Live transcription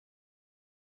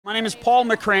My name is Paul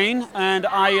McCrane, and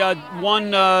I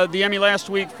won the Emmy last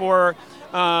week for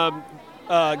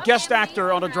guest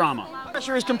actor on a drama. The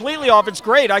pressure is completely off. It's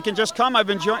great. I can just come. I've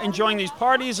been enjoying these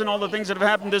parties and all the things that have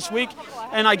happened this week,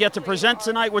 and I get to present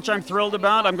tonight, which I'm thrilled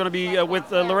about. I'm going to be with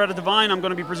Loretta Devine. I'm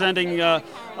going to be presenting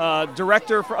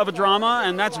director of a drama,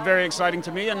 and that's very exciting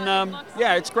to me. And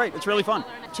yeah, it's great. It's really fun.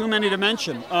 Too many to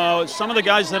mention. Some of the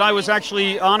guys that I was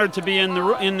actually honored to be in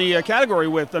the category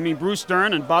with. I mean, Bruce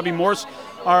Dern and Bobby Morse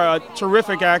are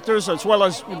terrific actors, as well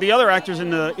as the other actors in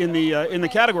the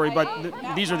category.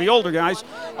 But these are the older guys.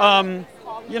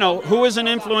 You know, who isn't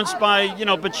influenced by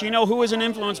Pacino? Who isn't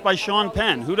influenced by Sean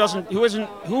Penn?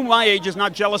 Who my age is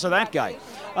not jealous of that guy?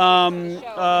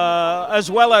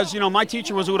 As well as, my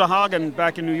teacher was Uta Hagen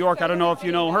back in New York. I don't know if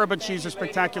you know her, but she's a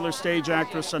spectacular stage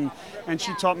actress, and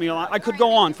she taught me a lot. I could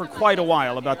go on for quite a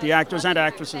while about the actors and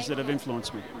actresses that have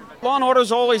influenced me. Law & Order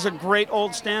is always a great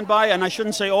old standby, and I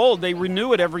shouldn't say old. They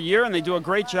renew it every year, and they do a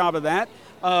great job of that.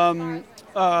 The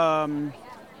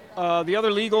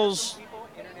other legals,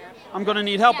 I'm going to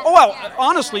need help. Oh, well,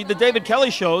 honestly, the David Kelly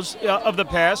shows of the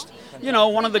past,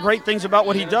 one of the great things about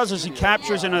what he does is he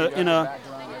captures in a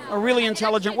really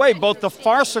intelligent way both the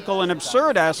farcical and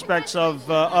absurd aspects of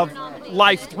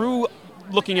life through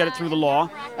looking at it through the law,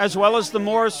 as well as the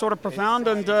more sort of profound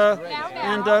and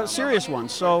serious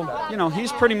ones. So,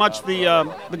 he's pretty much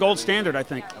the gold standard, I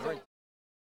think.